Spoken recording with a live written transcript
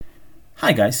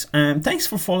Hi guys, thanks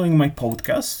for following my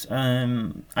podcast.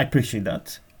 I appreciate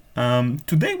that.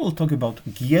 Today we'll talk about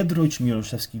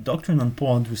Giedroyć-Mieroszewski doctrine and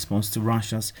Poland's response to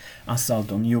Russia's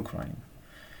assault on Ukraine.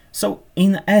 So,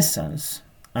 in essence,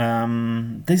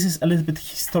 this is a little bit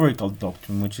historical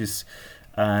doctrine, which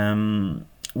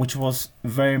was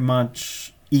very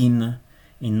much in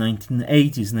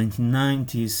 1980s,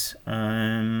 1990s.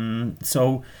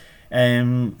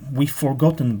 We've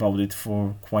forgotten about it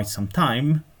for quite some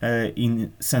time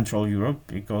in Central Europe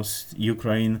because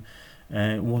Ukraine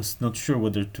was not sure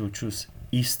whether to choose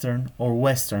Eastern or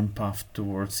Western path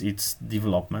towards its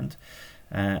development.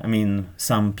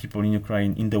 Some people in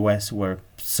Ukraine in the West were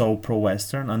so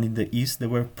pro-Western, and in the East they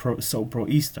were so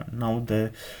pro-Eastern. Now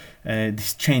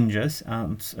this changes,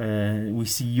 and we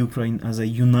see Ukraine as a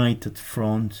united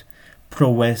front,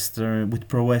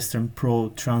 pro-Western,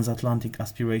 pro-transatlantic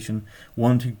aspiration,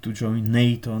 wanting to join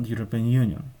NATO and European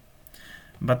Union.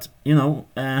 But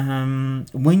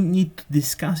we need to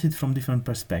discuss it from different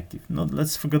perspectives.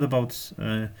 Let's forget about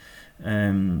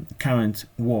current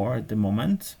war at the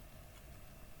moment.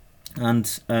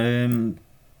 And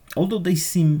although they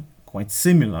seem quite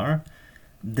similar,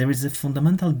 there is a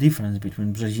fundamental difference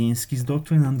between Brzezinski's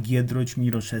doctrine and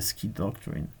Giedroyć-Mieroszewski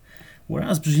doctrine.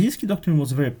 Whereas Brzezinski doctrine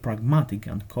was very pragmatic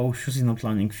and cautious in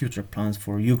outlining future plans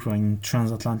for Ukraine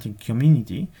transatlantic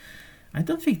community, I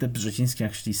don't think that Brzezinski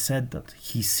actually said that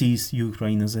he sees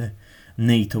Ukraine as a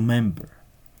NATO member.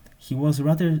 He was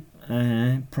rather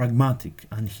pragmatic,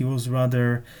 and he was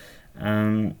rather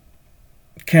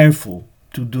careful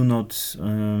to do not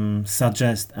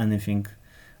suggest anything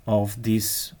of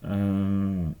this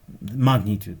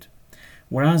magnitude.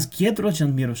 Whereas Giedroyć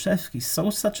and Mieroszewski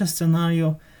saw such a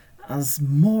scenario as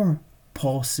more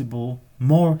possible,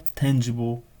 more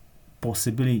tangible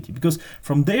possibility, because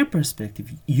from their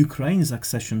perspective, Ukraine's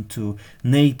accession to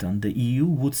NATO and the EU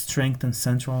would strengthen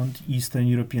Central and Eastern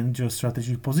European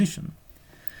geostrategic position.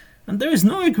 And there is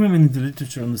no agreement in the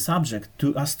literature on the subject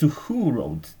as to who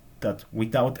wrote that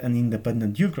without an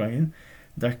independent Ukraine,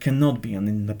 there cannot be an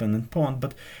independent Poland,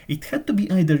 but it had to be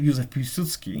either Józef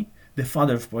Piłsudski, the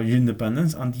father of Polish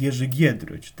independence, and Jerzy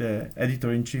Giedroyć, the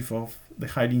editor-in-chief of the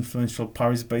highly influential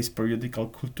Paris-based periodical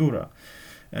Kultura,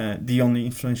 the only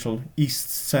influential East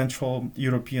Central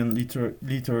European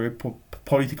literary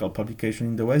political publication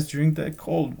in the West during the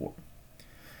Cold War.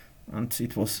 And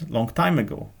it was a long time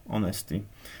ago, honestly.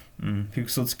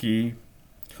 Piłsudski,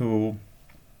 who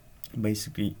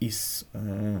basically is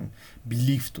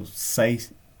believed to say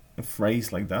a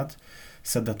phrase like that,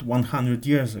 said that 100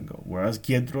 years ago, whereas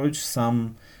Giedroyć,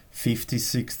 some 50,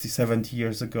 60, 70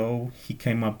 years ago, he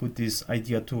came up with this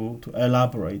idea to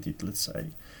elaborate it, let's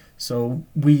say. So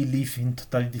we live in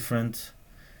totally different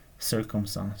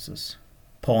circumstances.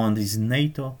 Poland is in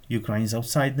NATO, Ukraine is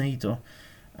outside NATO,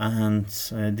 and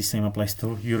the same applies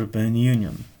to European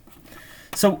Union.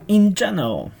 So in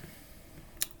general,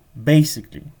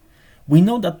 basically, we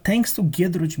know that thanks to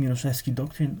Giedroyć-Mieroszewski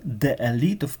doctrine, the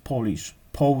elite of Polish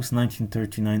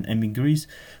post-1939 emigres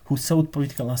who sought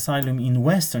political asylum in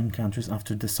Western countries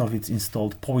after the Soviets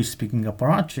installed Polish-speaking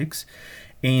apparatchiks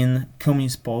in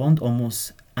communist Poland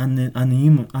almost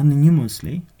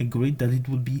anonymously agreed that it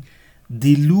would be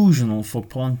delusional for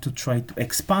Poland to try to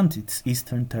expand its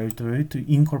eastern territory to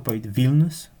incorporate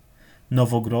Vilnius,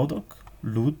 Nowogródok,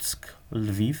 Lutsk,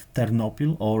 Lviv,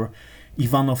 Ternopil, or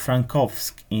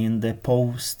Ivano-Frankivsk in the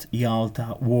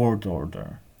post-Yalta world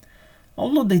order.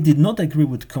 Although they did not agree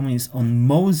with communists on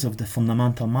most of the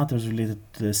fundamental matters related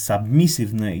to the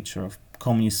submissive nature of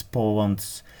communist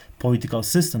Poland's political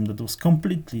system that was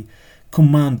completely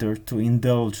commanded to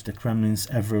indulge the Kremlin's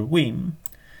every whim,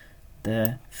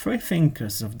 the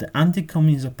freethinkers of the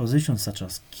anti-communist opposition such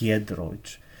as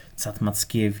Giedroyć,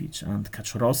 Mackiewicz and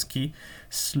Kaczorowski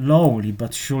slowly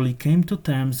but surely came to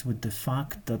terms with the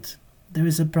fact that there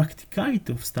is a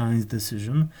practicality of Stalin's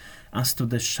decision as to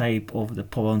the shape of the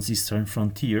Poland's eastern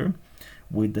frontier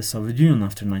with the Soviet Union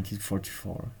after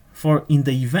 1944. For in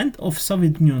the event of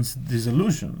Soviet Union's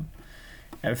dissolution,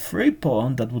 a free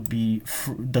Poland that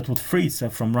would free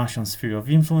itself from Russian sphere of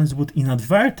influence would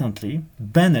inadvertently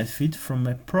benefit from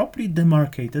a properly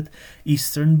demarcated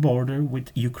eastern border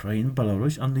with Ukraine,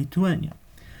 Belarus and Lithuania.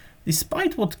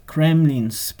 Despite what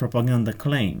Kremlin's propaganda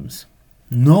claims,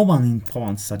 no one in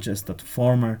Poland suggests that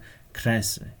former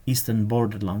Kresy, eastern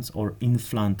borderlands or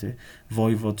Inflanty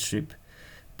voivodeship,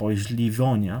 Polish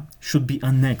Livonia, should be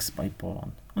annexed by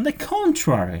Poland. On the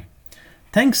contrary,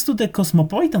 thanks to the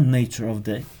cosmopolitan nature of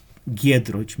the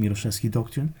Giedroyć-Mieroszewski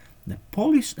doctrine, the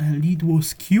Polish elite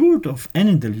was cured of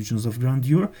any delusions of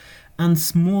grandeur and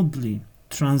smoothly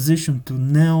transitioned to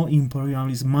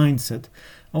neo-imperialist mindset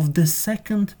of the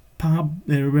second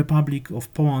Republic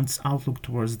of Poland's outlook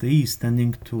towards the East,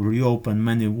 tending to reopen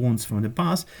many wounds from the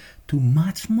past, to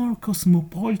much more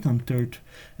cosmopolitan Third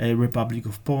Republic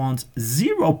of Poland's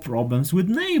zero problems with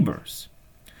neighbors.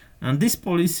 And this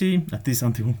policy, at least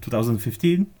until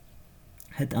 2015,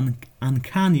 had an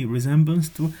uncanny resemblance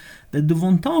to the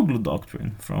Davutoglu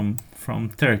Doctrine from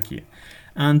Turkey,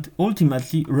 and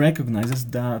ultimately recognizes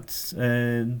that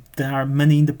there are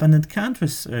many independent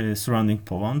countries surrounding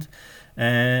Poland,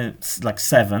 like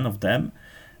 7 of them,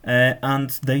 and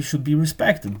they should be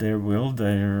respected, their will,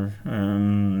 their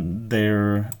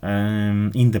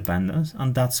independence.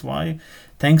 And that's why,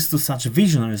 thanks to such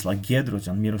visionaries like Giedroyć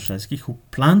and Mieroszewski, who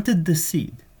planted the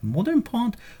seed, modern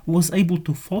Poland was able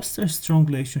to foster a strong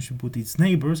relationship with its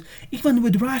neighbors, even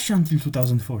with Russia, until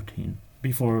 2014,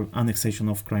 before annexation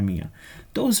of Crimea.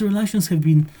 Those relations have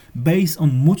been based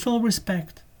on mutual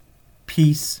respect,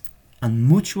 peace, and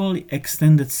mutually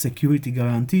extended security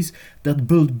guarantees that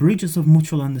build bridges of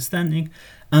mutual understanding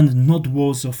and not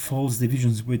walls of false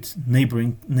divisions with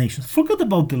neighboring nations. Forget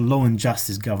about the law and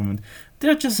justice government.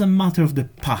 They're just a matter of the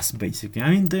past, basically. I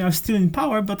mean, they are still in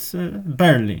power, but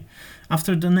barely.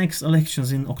 After the next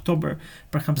elections in October,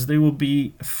 perhaps they will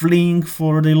be fleeing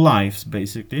for their lives,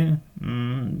 basically,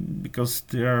 because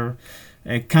they are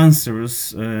a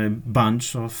cancerous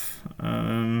bunch of,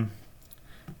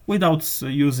 without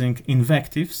using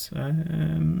invectives,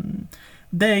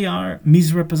 they are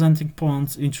misrepresenting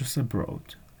Poland's interests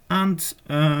abroad. And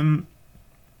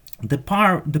the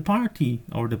party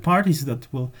or the parties that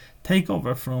will take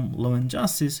over from Law and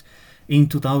Justice in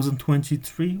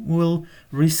 2023 will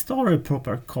restore a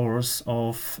proper course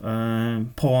of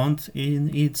Poland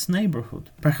in its neighborhood.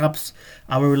 Perhaps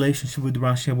our relationship with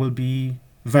Russia will be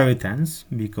very tense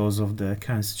because of the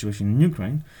current situation in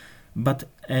Ukraine, but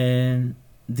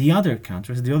the other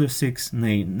countries, the other 6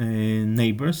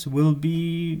 neighbors, will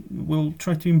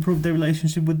try to improve the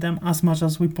relationship with them as much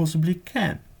as we possibly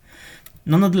can.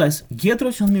 Nonetheless,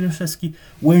 Giedroyć and Mieroszewski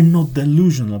were not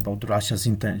delusional about Russia's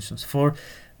intentions, for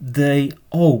they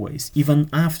always, even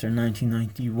after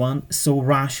 1991, saw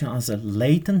Russia as a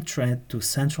latent threat to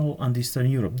Central and Eastern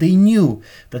Europe. They knew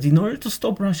that in order to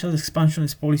stop Russia's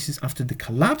expansionist policies after the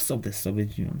collapse of the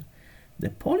Soviet Union, the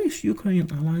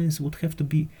Polish-Ukrainian alliance would have to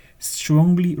be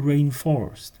strongly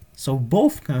reinforced, so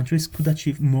both countries could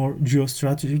achieve more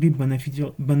geostrategically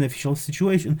beneficial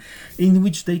situation in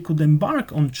which they could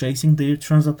embark on chasing their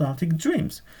transatlantic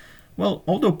dreams. Well,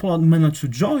 although Poland managed to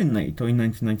join NATO in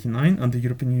 1999 and the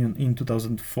European Union in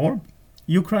 2004,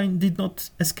 Ukraine did not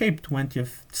escape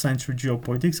 20th century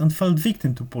geopolitics and fell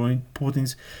victim to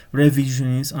Putin's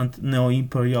revisionist and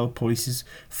neo-imperial policies,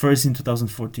 first in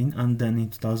 2014 and then in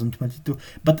 2022.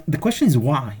 But the question is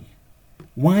why?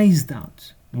 Why is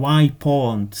that? Why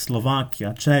Poland,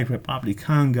 Slovakia, Czech Republic,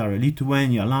 Hungary,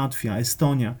 Lithuania, Latvia,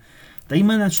 Estonia, they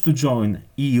managed to join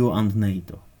EU and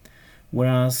NATO,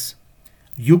 whereas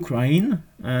Ukraine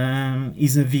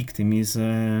is a victim, is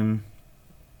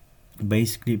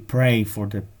basically prey for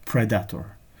the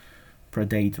predator.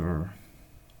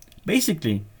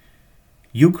 Basically,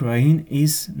 Ukraine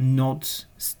is not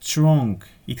strong.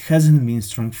 It hasn't been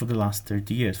strong for the last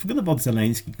 30 years. Forget about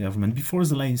Zelensky government. Before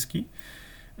Zelensky,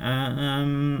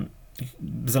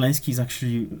 Zelensky is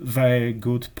actually very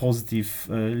good, positive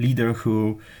leader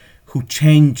who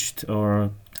changed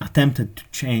or attempted to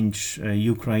change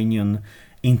Ukrainian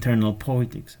internal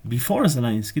politics. Before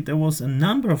Zelensky, there was a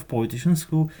number of politicians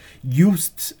who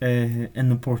used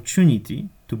an opportunity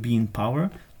to be in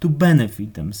power to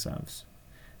benefit themselves,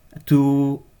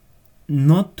 to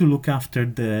not to look after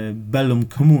the bellum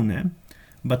commune,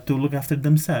 but to look after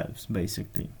themselves,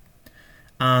 basically.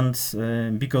 And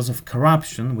because of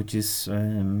corruption, which is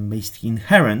basically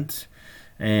inherent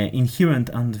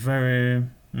and very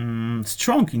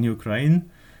strong in Ukraine,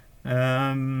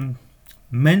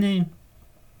 many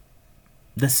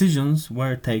decisions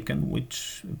were taken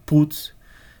which put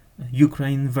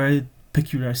Ukraine in a very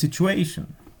peculiar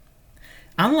situation.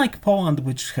 Unlike Poland,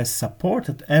 which has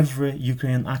supported every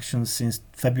Ukrainian action since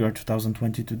February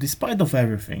 2022, despite of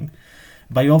everything,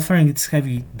 by offering its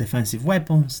heavy defensive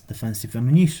weapons, defensive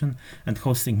ammunition, and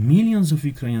hosting millions of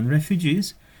Ukrainian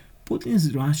refugees,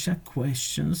 Putin's Russia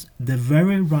questions the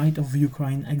very right of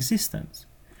Ukraine's existence.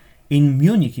 In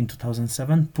Munich in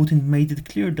 2007, Putin made it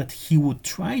clear that he would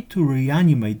try to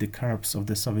reanimate the corpse of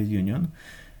the Soviet Union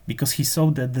because he saw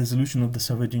that the dissolution of the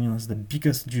Soviet Union as the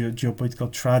biggest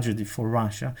geopolitical tragedy for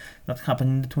Russia that happened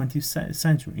in the 20th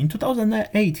century. In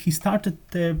 2008, he started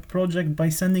the project by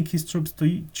sending his troops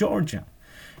to Georgia.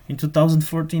 In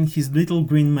 2014, his little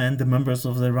green men, the members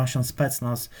of the Russian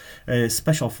Spetsnaz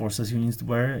special forces units,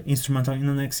 were instrumental in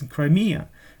annexing Crimea.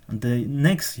 And the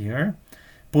next year,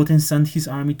 Putin sent his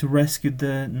army to rescue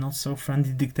the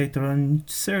not-so-friendly dictator in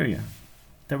Syria.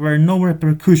 There were no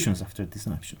repercussions after these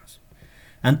actions.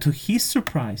 And to his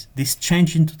surprise, this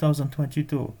changed in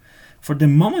 2022. For the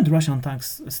moment Russian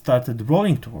tanks started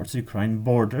rolling towards the Ukraine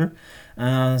border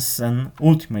as an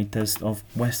ultimate test of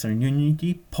Western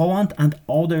unity, Poland and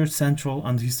other Central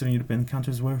and Eastern European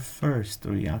countries were first to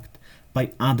react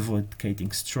by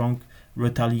advocating strong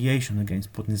retaliation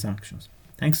against Putin's actions.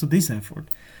 Thanks to this effort,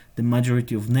 the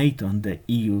majority of NATO and the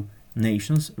EU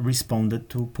nations responded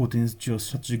to Putin's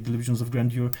geostrategic delusions of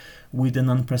grandeur with an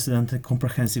unprecedented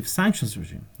comprehensive sanctions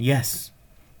regime. Yes,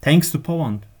 thanks to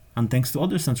Poland and thanks to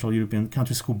other Central European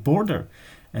countries who border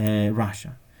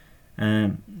Russia.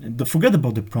 Forget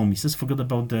about the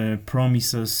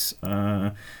promises,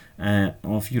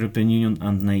 of European Union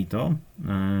and NATO.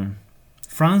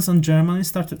 France and Germany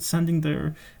started sending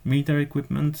their military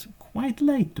equipment quite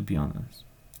late, to be honest.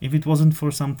 If it wasn't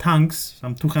for some tanks,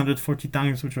 some 240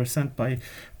 tanks which were sent by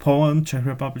Poland, Czech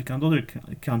Republic and other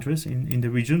countries in the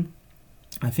region,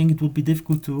 I think it would be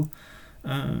difficult to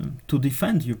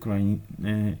defend Ukraine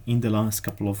in the last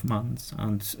couple of months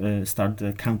and start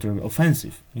the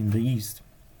counter-offensive in the east.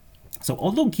 So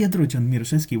although Giedroyć and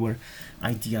Mieroszewski were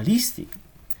idealistic,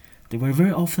 they were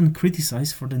very often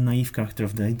criticized for the naive character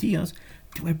of the ideas.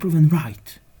 They were proven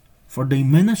right, for they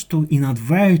managed to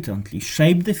inadvertently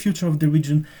shape the future of the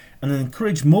region and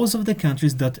encourage most of the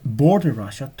countries that border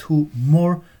Russia to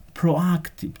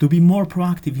be more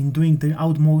proactive in doing their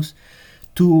utmost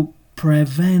to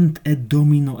prevent a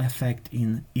domino effect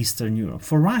in Eastern Europe.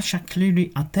 For Russia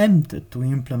clearly attempted to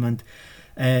implement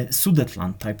a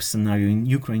Sudetenland type scenario in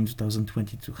Ukraine in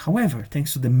 2022. However,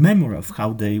 thanks to the memory of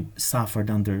how they suffered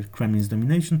under Kremlin's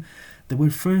domination, they were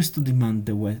first to demand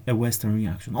a Western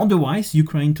reaction. Otherwise,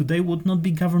 Ukraine today would not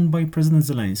be governed by President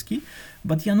Zelensky,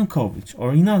 but Yanukovych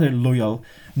or another loyal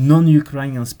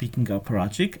non-Ukrainian speaking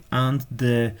apparatchik, and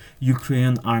the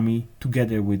Ukrainian army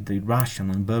together with the Russian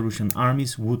and Belarusian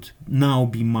armies would now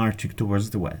be marching towards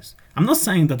the West. I'm not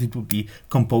saying that it would be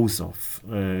composed of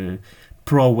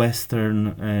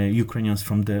pro-Western Ukrainians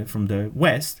from the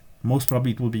West. Most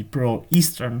probably it will be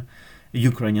pro-Eastern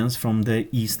Ukrainians from the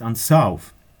East and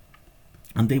South.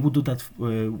 And they would do that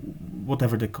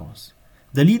whatever the cost.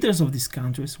 The leaders of these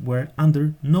countries were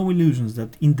under no illusions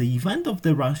that in the event of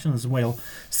the Russians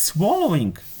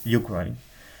swallowing Ukraine,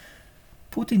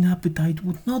 Putin's appetite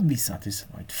would not be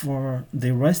satisfied, for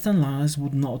the Western allies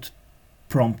would not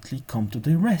promptly come to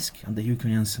their rescue, and the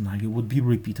Ukrainian scenario would be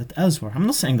repeated elsewhere. I'm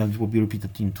not saying that it will be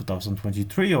repeated in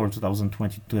 2023 or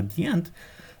 2022 at the end,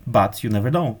 but you never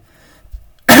know.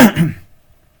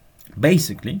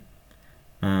 Basically,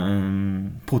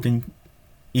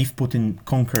 if Putin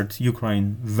conquered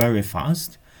Ukraine very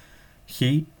fast,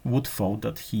 he would thought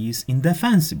that he is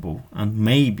indefensible, and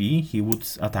maybe he would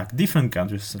attack different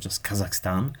countries such as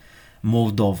Kazakhstan,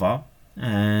 Moldova,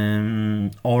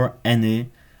 or any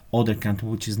other country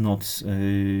which is not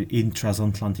in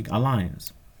transatlantic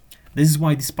alliance. This is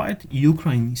why, despite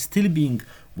Ukraine still being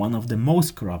one of the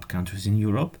most corrupt countries in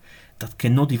Europe, that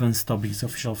cannot even stop its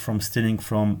officials from stealing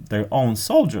from their own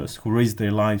soldiers who risk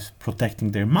their lives protecting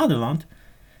their motherland,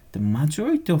 the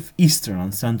majority of Eastern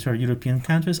and Central European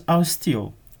countries are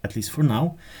still, at least for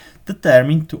now,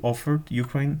 determined to offer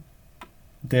Ukraine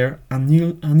their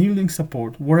unyielding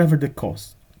support wherever the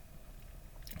cost.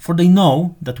 For they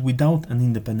know that without an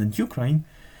independent Ukraine,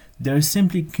 there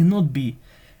simply cannot be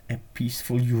a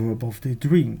peaceful Europe of their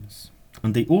dreams,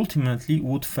 and they ultimately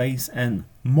would face a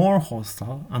more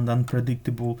hostile and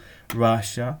unpredictable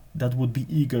Russia that would be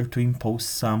eager to impose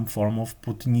some form of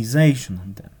Putinization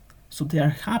on them. So they are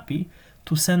happy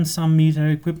to send some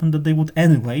military equipment that they would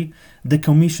anyway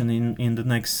decommission in the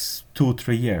next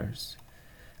 2-3 years.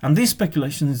 And this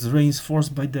speculation is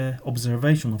reinforced by the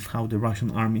observation of how the Russian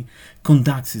army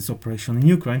conducts its operation in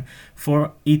Ukraine,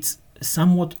 for it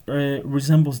somewhat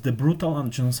resembles the brutal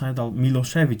and genocidal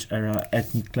Milosevic-era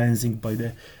ethnic cleansing by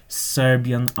the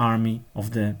Serbian army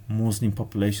of the Muslim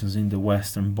populations in the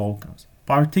Western Balkans,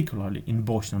 particularly in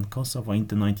Bosnia and Kosovo in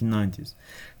the 1990s.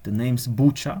 The names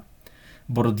Bucha,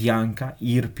 Borodianka,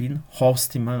 Irpin,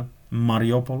 Hostomel,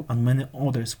 Mariupol and many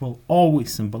others will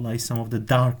always symbolize some of the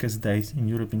darkest days in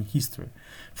European history,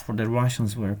 for the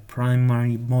Russians were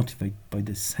primarily motivated by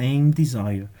the same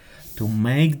desire to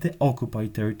make the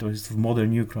occupied territories of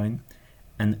modern Ukraine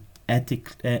an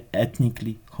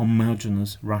ethnically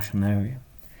homogeneous Russian area.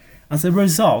 As a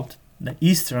result, the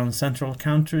Eastern and Central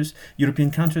countries,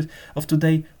 European countries of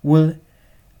today will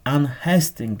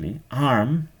unhesitatingly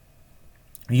arm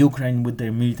Ukraine with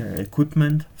their military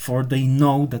equipment, for they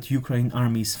know that Ukraine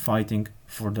army is fighting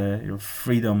for their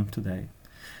freedom today.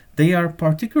 They are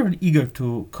particularly eager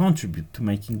to contribute to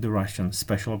making the Russian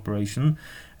special operation,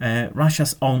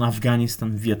 Russia's own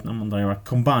Afghanistan, Vietnam, and Iraq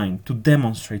combined, to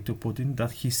demonstrate to Putin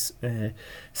that his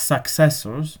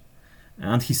successors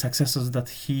that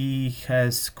he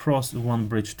has crossed one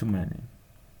bridge too many.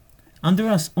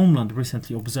 Andreas Umland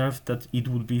recently observed that it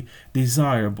would be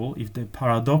desirable if the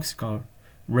paradoxical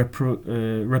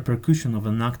repercussion of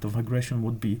an act of aggression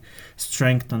would be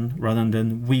strengthened rather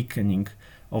than weakening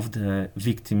of the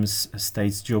victim's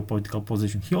state's geopolitical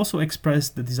position. He also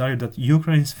expressed the desire that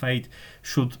Ukraine's fate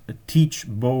should teach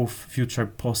both future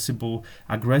possible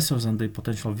aggressors and their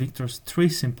potential victors 3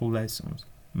 simple lessons.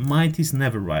 Might is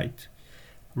never right,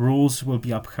 rules will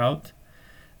be upheld,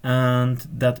 and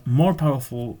that more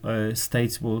powerful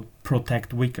states will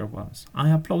protect weaker ones. I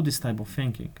applaud this type of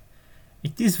thinking.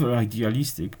 It is very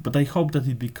idealistic, but I hope that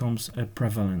it becomes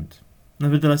prevalent.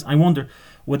 Nevertheless, I wonder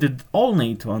whether all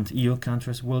NATO and EU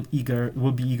countries will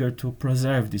be eager to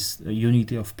preserve this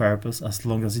unity of purpose as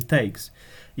long as it takes,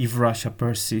 if Russia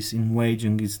persists in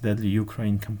waging its deadly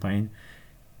Ukraine campaign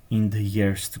in the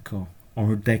years to come,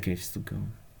 or decades to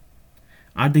come.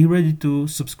 Are they ready to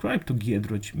subscribe to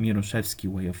Giedroyć-Mieroszewski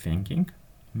way of thinking?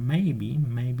 Maybe,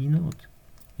 maybe not.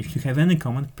 If you have any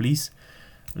comment, please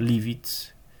leave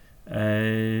it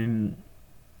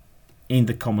in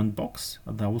the comment box,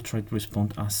 and I will try to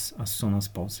respond as soon as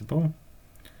possible.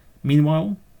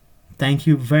 Meanwhile, thank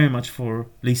you very much for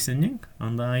listening,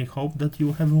 and I hope that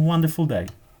you have a wonderful day.